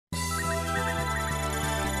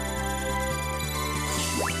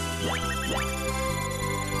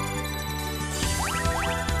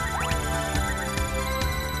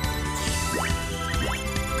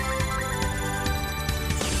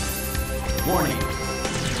warning.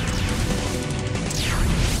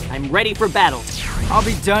 I'm ready for battle. I'll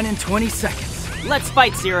be done in 20 seconds. Let's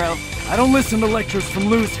fight, Zero. I don't listen to lectures from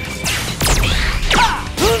losers.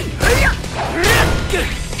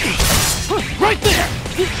 Right there!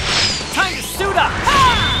 Time to suit up!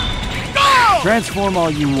 Go! Transform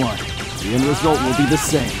all you want. The end result will be the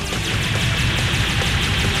same.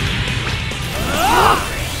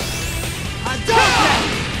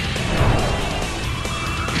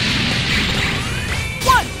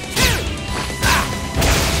 One, two!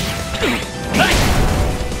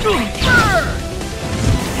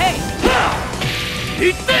 Hey!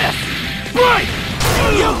 Eat this! Right!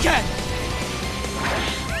 You can!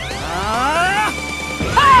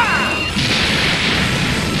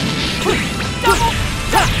 Double!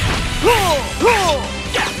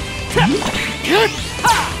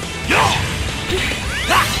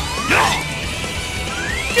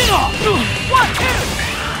 Get off! 1,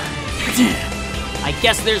 2! I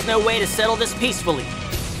guess there's no way to settle this peacefully.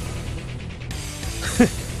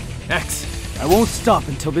 X, I won't stop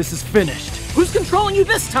until this is finished. Who's controlling you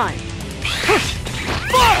this time?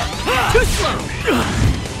 Fire! Too slow!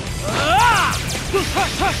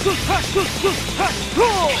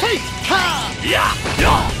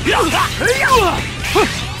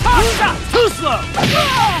 Too slow!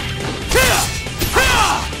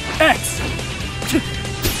 X!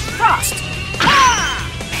 Frost!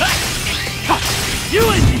 You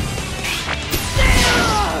and me!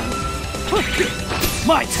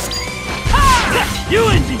 My turn! You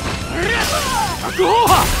and me!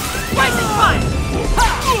 Rising fire!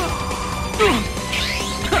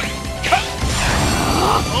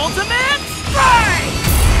 Ultimate strike!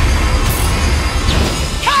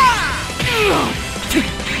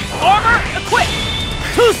 Armor equipped!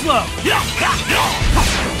 Too slow!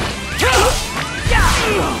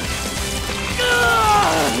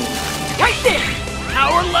 Right there!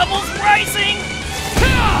 Power levels rising!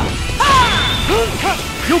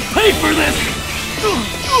 You'll pay for this!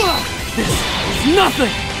 This is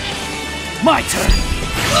nothing! My turn!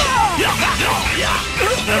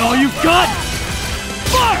 Is that all you've got?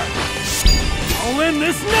 Fire! I'll end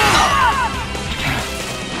this now!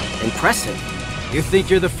 Impressive. You think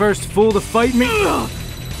you're the first fool to fight me?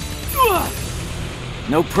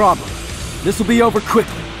 No problem. This will be over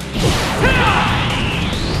quickly.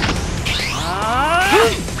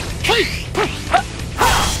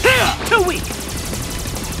 Too weak!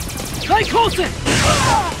 Like Colson!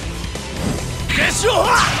 Go!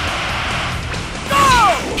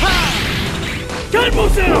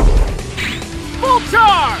 Genbutsu! Full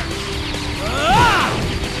charge!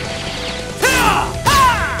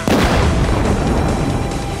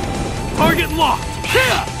 Target locked!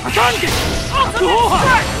 Target! Ultimate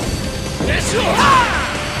strike!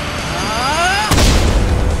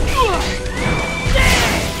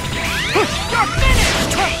 You're finished!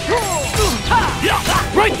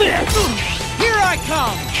 Right there! Here I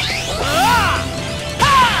come!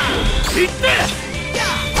 Eat this!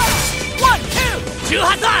 1, 2!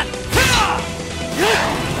 Juhazan!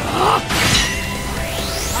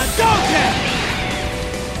 Hadouken!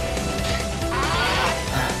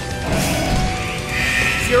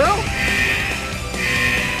 Zero?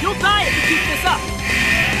 You'll die if you keep this up!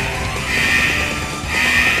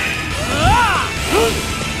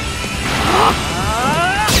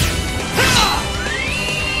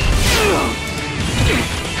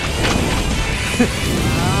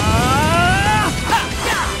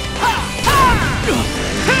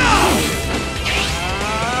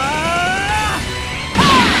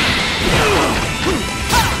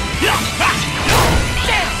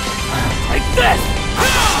 Like this!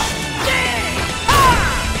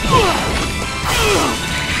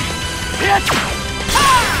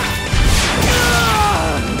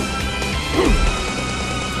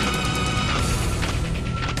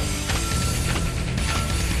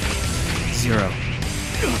 Zero.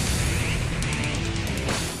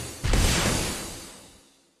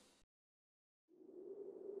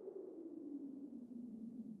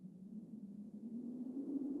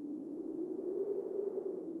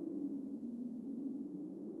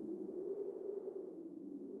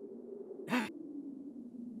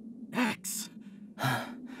 X.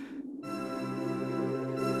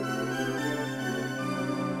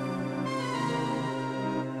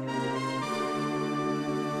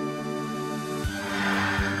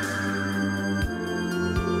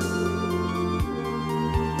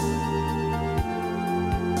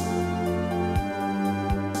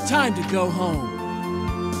 Time to go home.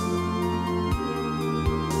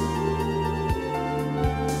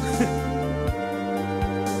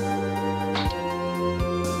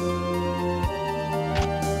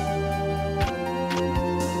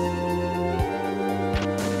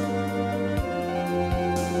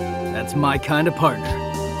 That's my kind of partner.